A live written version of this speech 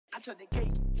took the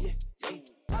cake, yeah.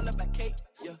 All about cake,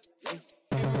 yeah.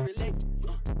 Can we relate?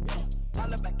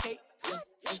 All about cake, yeah.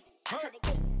 I took the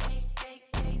cake.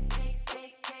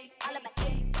 All about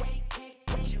cake.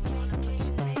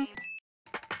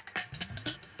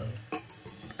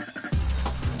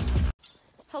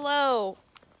 Hello.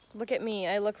 Look at me.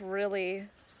 I look really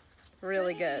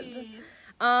good.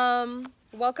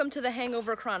 Welcome to the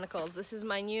Hangover Chronicles. This is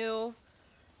my new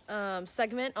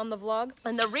segment on the vlog.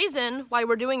 And the reason why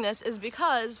we're doing this is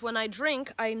because when I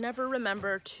drink, I never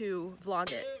remember to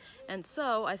vlog it. And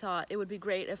so I thought it would be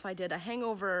great if I did a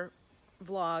hangover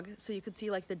vlog so you could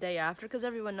see like the day after, because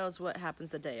everyone knows what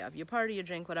happens the day of. You party, you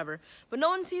drink, whatever. But no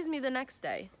one sees me the next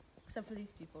day, except for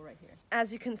these people right here.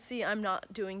 As you can see, I'm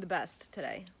not doing the best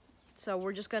today. So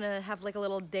we're just gonna have like a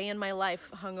little day in my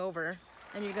life hungover,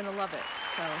 and you're gonna love it.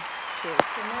 So cheers.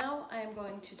 So now I am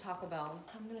going to Taco Bell.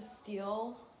 I'm gonna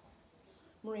steal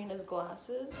Marina's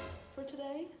glasses for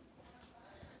today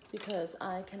because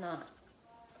I cannot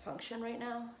function right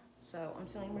now. So I'm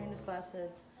stealing Marina's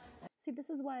glasses. See, this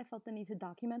is why I felt the need to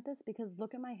document this, because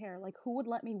look at my hair. Like, who would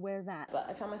let me wear that? But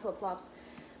I found my flip-flops,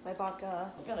 my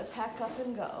vodka. I'm gonna pack up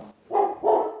and go.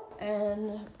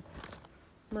 And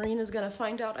Marina's gonna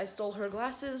find out I stole her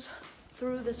glasses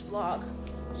through this vlog.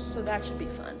 So that should be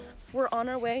fun. We're on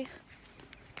our way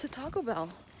to Taco Bell.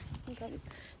 Oh God.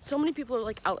 So many people are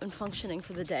like out and functioning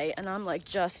for the day, and I'm like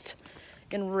just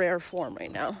in rare form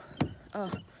right now.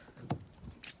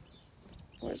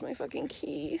 Where's my fucking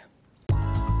key?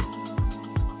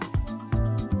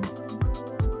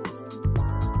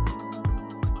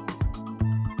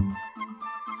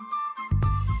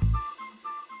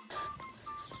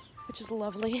 Which is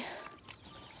lovely.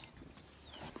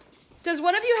 Does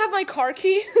one of you have my car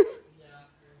key? Yeah.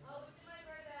 Oh, it's in my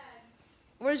gray bag.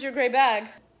 Where's your gray bag?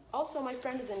 Also, my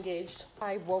friend is engaged.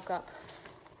 I woke up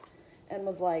and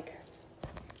was like,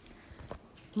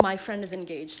 my friend is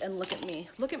engaged, and look at me.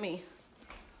 Look at me.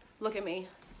 Look at me.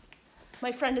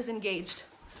 My friend is engaged.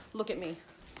 Look at me.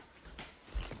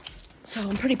 So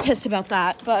I'm pretty pissed about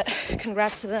that, but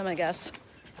congrats to them, I guess.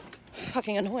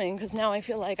 Fucking annoying, because now I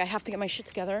feel like I have to get my shit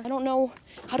together. I don't know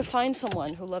how to find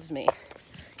someone who loves me.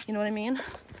 You know what I mean?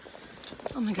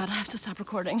 Oh my God, I have to stop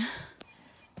recording.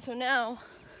 So now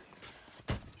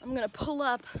I'm gonna pull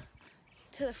up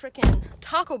to the frickin'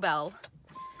 Taco Bell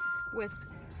with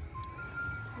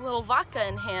a little vodka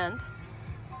in hand.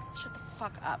 Shut the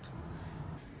fuck up.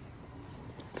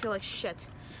 I feel like shit.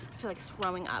 I feel like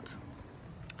throwing up.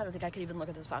 I don't think I could even look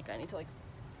at this vodka. I need to like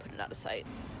put it out of sight.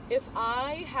 If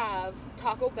I have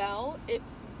Taco Bell, it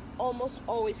almost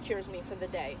always cures me for the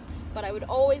day. But I would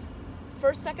always,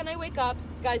 first second I wake up,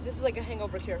 guys, this is like a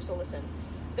hangover cure, so listen.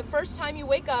 The first time you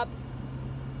wake up,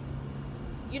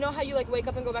 you know how you like wake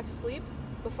up and go back to sleep?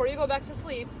 Before you go back to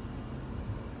sleep,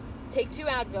 take 2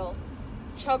 Advil,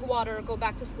 chug water, go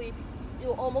back to sleep.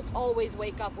 You'll almost always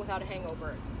wake up without a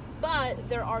hangover. But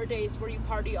there are days where you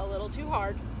party a little too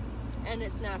hard, and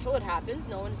it's natural, it happens,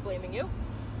 no one's blaming you.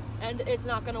 And it's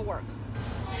not gonna work.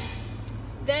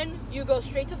 Then you go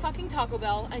straight to fucking Taco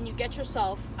Bell and you get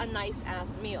yourself a nice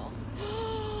ass meal.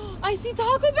 I see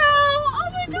Taco Bell! Oh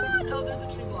my God! Oh, there's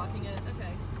a tree blocking it.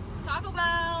 Okay. Taco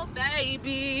Bell,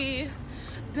 baby,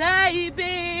 baby,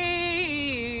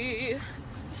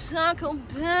 Taco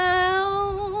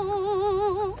Bell.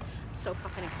 I'm so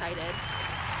fucking excited.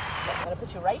 I'm gonna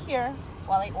put you right here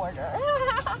while I order.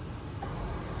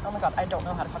 Oh my God, I don't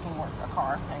know how to fucking work a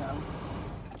car. Hang on.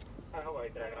 How are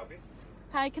you? Can I help you?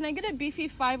 Hi, can I get a beefy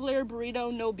 5-layer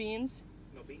burrito, no beans?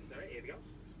 No beans, all right, here we go.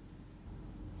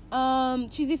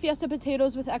 Cheesy fiesta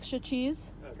potatoes with extra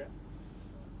cheese. Okay.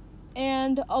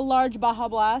 And a large Baja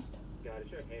Blast. Got it,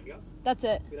 sure. Here we go. That's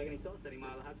it. Would you like any sauce? Any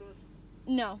mild hot sauce?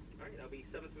 No. All right, that'll be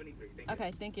 $7.73. Thank you.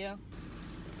 Okay, thank you. Oh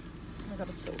my God,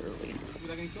 it's so early. Would you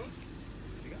like any sauce?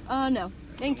 Here we go. No.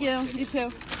 Thank you. You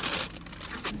too.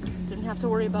 Didn't have to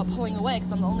worry about pulling away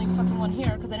because I'm the only fucking one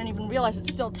here because I didn't even realize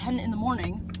it's still 10 in the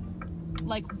morning.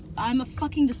 Like, I'm a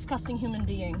fucking disgusting human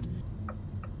being.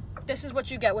 This is what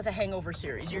you get with a hangover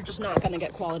series. You're just not gonna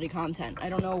get quality content. I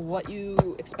don't know what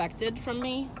you expected from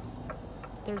me.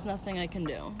 There's nothing I can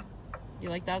do. You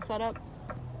like that setup?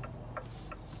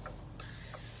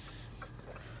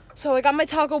 So I got my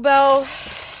Taco Bell,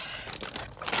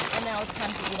 and now it's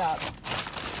time to eat up.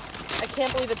 I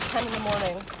can't believe it's 10 in the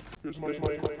morning.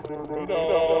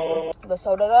 The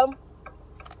soda though,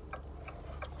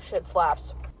 shit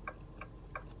slaps.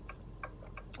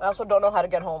 I also don't know how to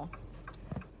get home.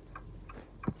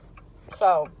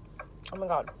 So, oh my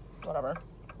God, whatever.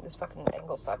 This fucking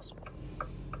angle sucks.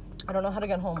 I don't know how to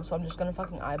get home, so I'm just gonna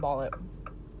fucking eyeball it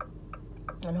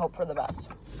and hope for the best.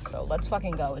 So let's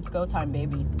fucking go. It's go time,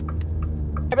 baby.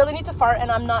 I really need to fart,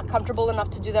 and I'm not comfortable enough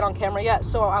to do that on camera yet,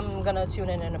 so I'm gonna tune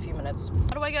in a few minutes.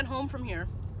 How do I get home from here?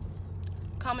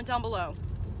 Comment down below.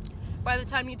 By the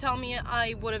time you tell me,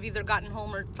 I would have either gotten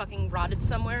home or fucking rotted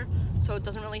somewhere, so it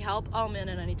doesn't really help. Oh man,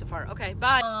 and I need to fart. Okay,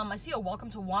 bye. I see a welcome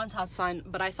to Wantagh sign,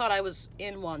 but I thought I was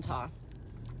in Wantagh.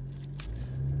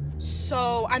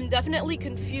 So I'm definitely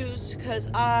confused because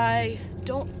I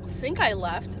don't think I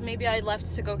left. Maybe I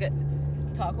left to go get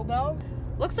Taco Bell.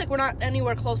 Looks like we're not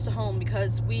anywhere close to home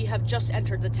because we have just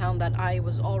entered the town that I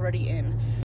was already in.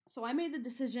 So I made the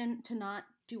decision to not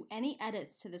do any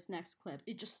edits to this next clip.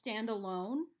 It just stand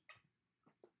alone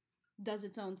does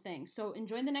its own thing. So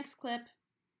enjoy the next clip.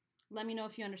 Let me know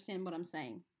if you understand what I'm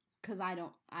saying, because I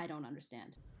don't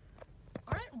understand.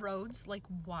 Aren't roads like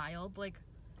wild? Like,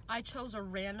 I chose a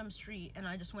random street and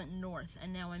I just went north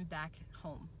and now I'm back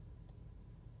home.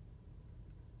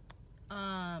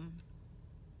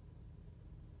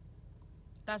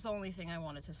 That's the only thing I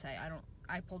wanted to say.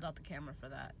 I pulled out the camera for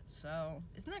that. So,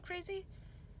 isn't that crazy?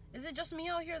 Is it just me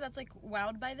out here that's like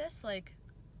wowed by this? Like,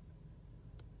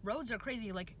 roads are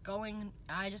crazy. Like,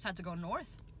 I just had to go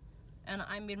north and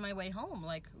I made my way home.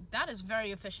 Like, that is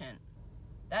very efficient.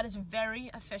 That is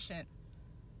very efficient.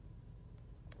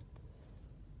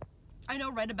 I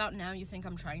know right about now you think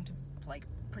I'm trying to like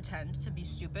pretend to be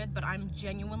stupid, but I'm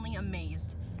genuinely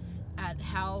amazed at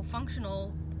how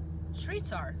functional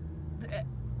streets are.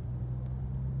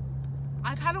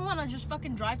 I kind of want to just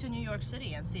fucking drive to New York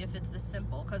City and see if it's this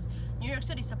simple, because New York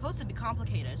City's supposed to be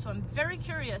complicated, so I'm very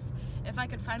curious if I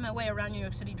could find my way around New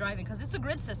York City driving, because it's a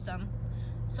grid system,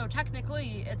 so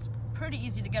technically it's pretty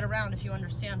easy to get around if you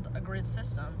understand a grid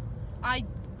system. I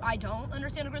don't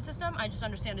understand a grid system, I just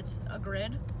understand it's a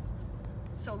grid.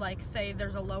 So like, say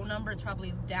there's a low number, it's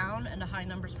probably down, and a high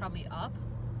number is probably up.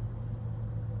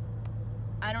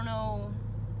 I don't know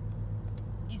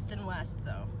east and west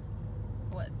though.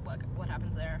 What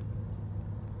happens there?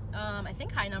 I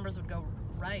think high numbers would go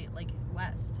right, like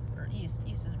west or east.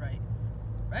 East is right,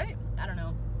 right? I don't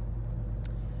know.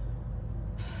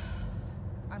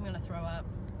 I'm gonna throw up.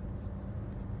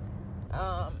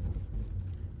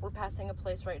 We're passing a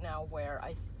place right now where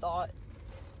I thought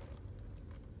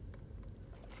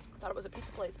it was a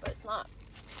pizza place, but it's not.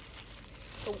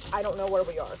 So I don't know where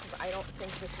we are because I don't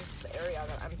think this is the area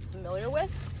that I'm familiar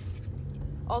with.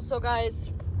 Also, guys.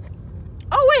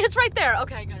 Oh wait, it's right there.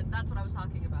 Okay, good. That's what I was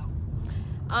talking about.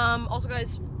 Also,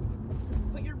 guys,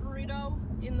 put your burrito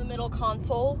in the middle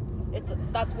console.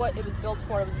 That's what it was built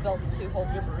for. It was built to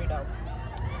hold your burrito.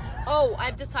 Oh,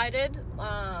 I've decided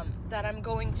that I'm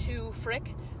going to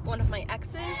frick one of my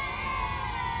exes.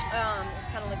 It was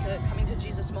kind of like a coming to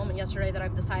Jesus moment yesterday that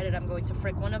I've decided I'm going to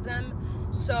frick one of them.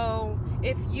 So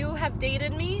if you have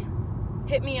dated me,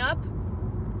 hit me up,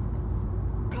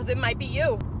 because it might be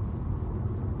you.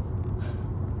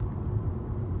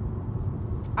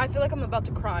 I feel like I'm about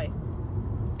to cry.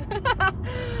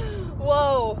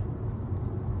 Whoa.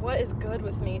 What is good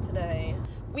with me today?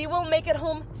 We will make it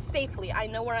home safely. I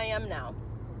know where I am now.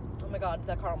 Oh my god,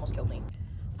 that car almost killed me.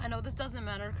 I know this doesn't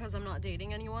matter because I'm not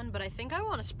dating anyone, but I think I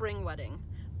want a spring wedding.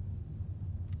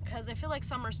 Because I feel like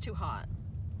summer's too hot.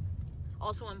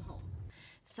 Also, I'm home.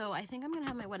 So I think I'm gonna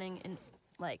have my wedding in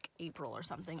like April or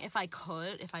something. If I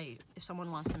could, if someone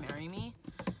wants to marry me,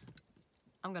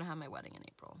 I'm gonna have my wedding in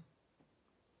April.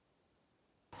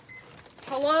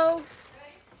 Hello?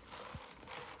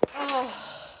 Oh.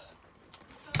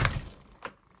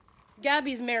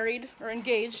 Gabby's married, or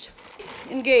engaged.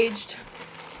 Engaged.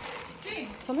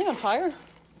 Something on fire?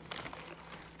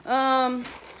 To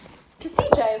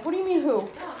CJ. What do you mean who?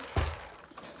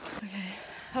 Okay.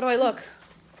 How do I look?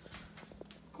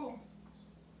 Cool.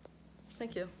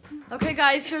 Thank you. Okay,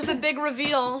 guys, here's the big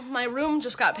reveal. My room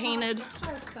just got painted.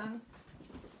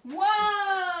 Whoa!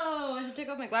 I should take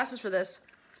off my glasses for this.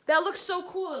 That looks so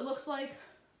cool. It looks like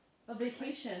a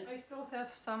vacation. I still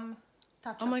have some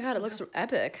touch-ups. Oh my god, it looks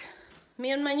epic.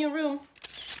 Me and my new room.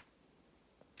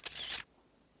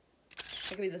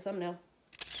 That could be the thumbnail.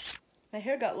 My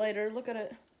hair got lighter. Look at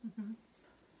it.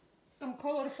 Tam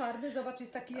kolor farby, zobacz,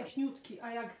 jest taki jaśniutki,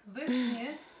 a jak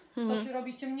wyschnie, to się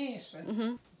robi ciemniejszy.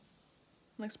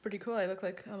 Looks pretty cool. I look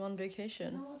like I'm on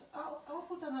vacation. No, I'll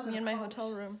put another Me in my couch.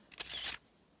 hotel room.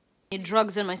 Need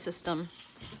drugs in my system.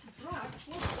 Drugs?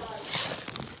 What drugs?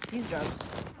 These drugs.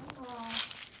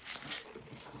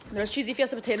 There's cheesy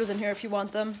fiesta potatoes in here if you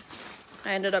want them.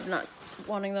 I ended up not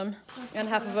wanting them. And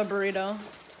half of a burrito.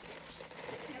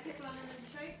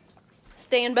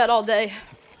 Stay in bed all day.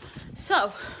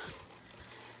 So,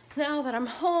 now that I'm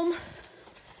home,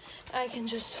 I can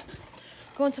just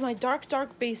go into my dark,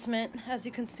 dark basement. As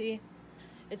you can see,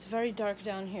 it's very dark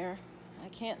down here. I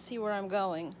can't see where I'm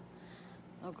going.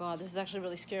 Oh god, this is actually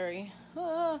really scary.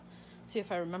 Ah. See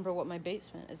if I remember what my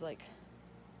basement is like.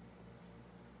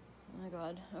 Oh my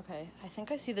god. Okay, I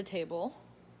think I see the table.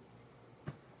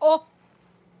 Oh!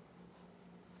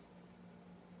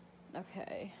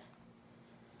 Okay.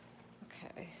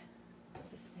 Okay.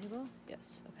 Is this the table?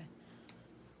 Yes, okay.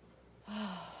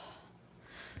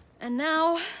 And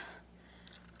now,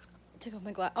 take off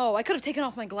my glass. Oh, I could have taken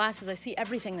off my glasses. I see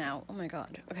everything now. Oh my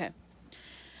god. Okay.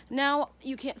 Now,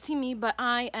 you can't see me, but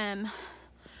I am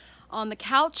on the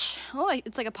couch. Oh,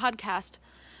 it's like a podcast.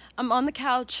 I'm on the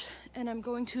couch, and I'm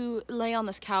going to lay on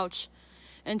this couch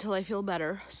until I feel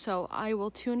better. So I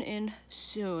will tune in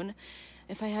soon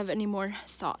if I have any more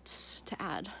thoughts to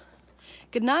add.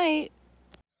 Good night.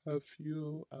 A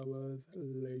few hours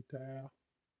later.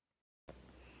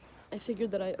 I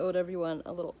figured that I owed everyone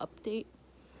a little update.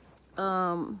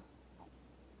 I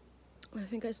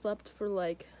think I slept for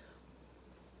like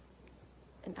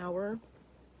an hour.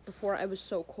 Before I was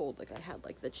so cold, like I had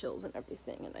like the chills and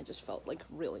everything, and I just felt like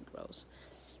really gross.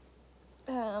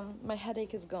 My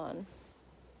headache is gone,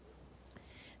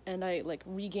 and I like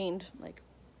regained like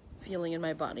feeling in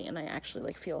my body, and I actually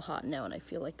like feel hot now, and I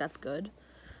feel like that's good,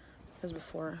 because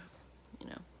before, you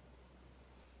know,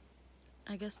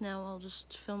 I guess now I'll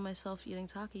just film myself eating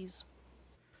Takis.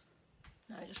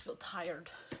 Now I just feel tired.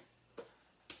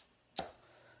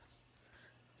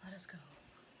 Let us go.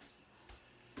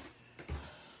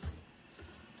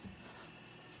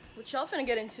 What y'all finna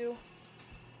get into?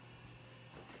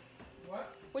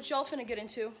 What? What y'all finna get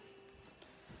into?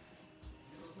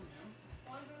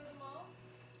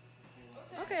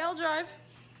 Okay, I'll drive.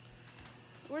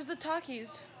 Where's the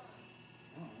Takis?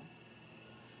 You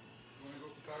wanna go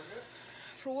to Target?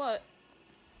 For what?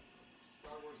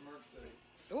 Star Wars merch day.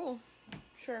 Ooh,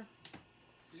 sure.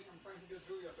 See, I'm trying to get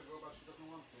Julia to go, but she doesn't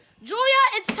want to. Julia,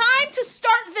 it's time to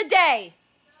start the day.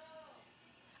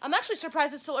 I'm actually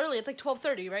surprised it's still early. It's like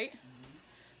 12:30, right?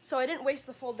 So I didn't waste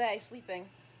the full day sleeping.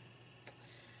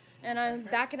 And I'm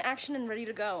back in action and ready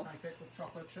to go. Can I take with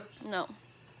chocolate chips? No.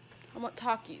 I want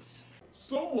Takis.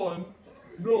 Someone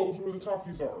knows where the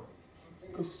Takis are.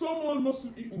 Because someone must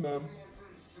have eaten them.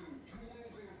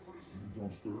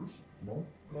 Downstairs? No?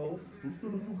 No? Let's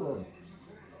get a new bag.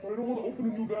 But I don't want to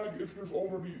open a new bag if there's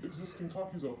already existing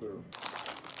Takis out there.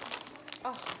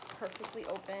 Oh, perfectly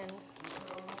opened.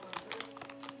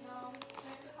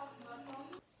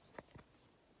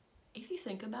 If you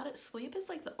think about it, sleep is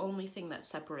like the only thing that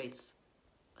separates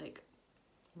like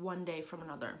one day from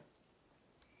another.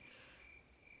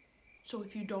 So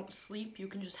if you don't sleep, you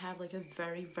can just have like a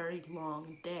very, very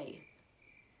long day.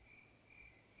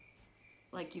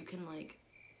 Like you can like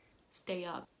stay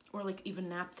up or like even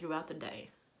nap throughout the day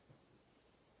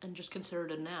and just consider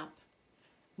it a nap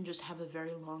and just have a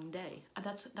very long day.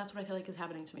 That's what I feel like is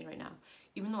happening to me right now.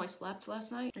 Even though I slept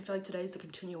last night, I feel like today is the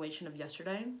continuation of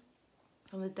yesterday.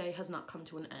 And the day has not come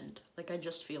to an end. Like, I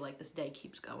just feel like this day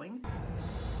keeps going. I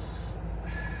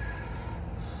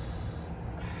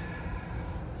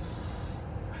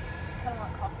kind of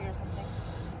want coffee or something.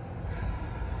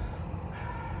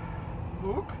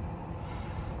 Luke?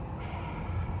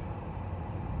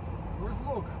 Where's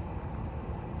Luke?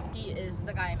 He is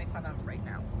the guy I make fun of right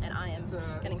now. And I am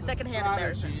getting It's a secondhand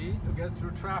embarrassment. strategy to get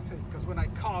through traffic, because when I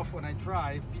cough, when I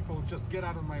drive, people just get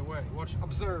out of my way. Watch,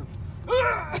 observe. You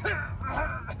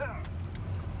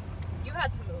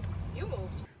had to move. You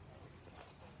moved.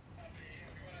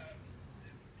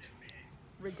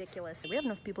 Ridiculous. We have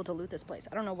enough people to loot this place.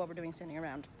 I don't know what we're doing standing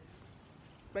around.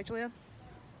 Right, Julia?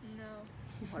 No.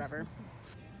 Whatever.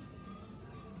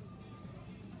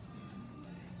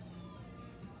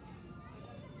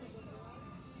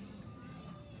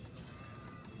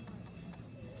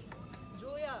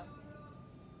 Julia.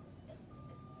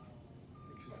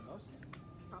 Think she's lost?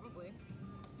 Probably.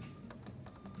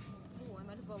 Ooh, I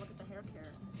might as well look at the hair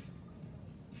care.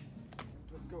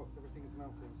 Let's go. Everything is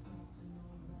melted.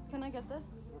 Can I get this?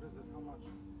 What is it? How much?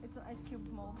 It's an ice cube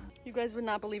mold. You guys would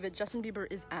not believe it. Justin Bieber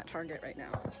is at Target right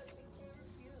now.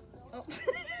 Oh.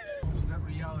 Is that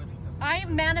reality? I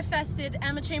manifested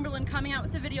Emma Chamberlain coming out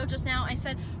with a video just now. I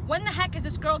said, when the heck is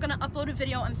this girl gonna upload a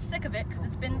video? I'm sick of it because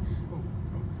it's been...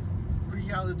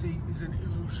 Reality is an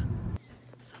illusion.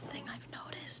 Something I've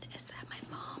noticed is that my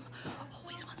mom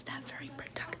always wants to have very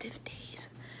productive days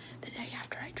the day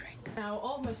after I drink. Now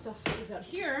all of my stuff is out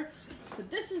here, but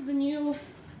this is the new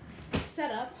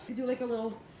setup. I do like a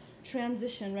little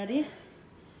transition. Ready?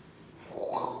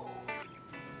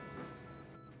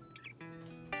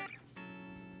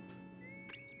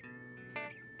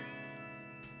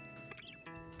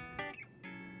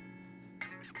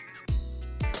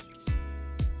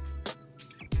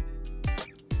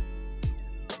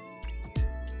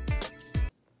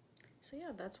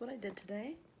 that's what I did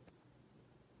today.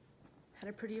 Had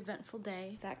a pretty eventful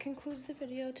day. That concludes the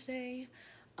video today.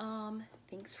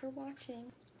 Thanks for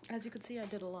watching. As you can see, I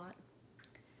did a lot.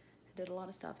 I did a lot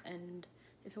of stuff, and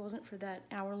if it wasn't for that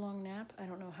hour-long nap, I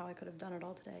don't know how I could have done it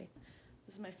all today.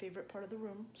 This is my favorite part of the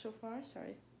room so far.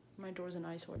 Sorry, my door's an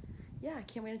eyesore. Yeah, I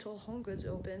can't wait until Home Goods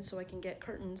open so I can get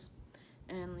curtains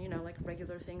and, you know, like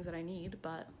regular things that I need,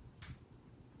 but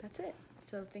that's it.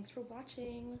 So thanks for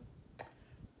watching.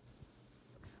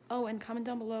 Oh, and comment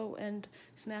down below and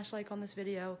smash like on this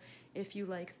video if you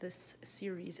like this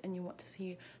series and you want to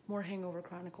see more Hangover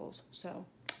Chronicles. So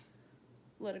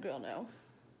let a girl know.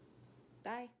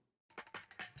 Bye.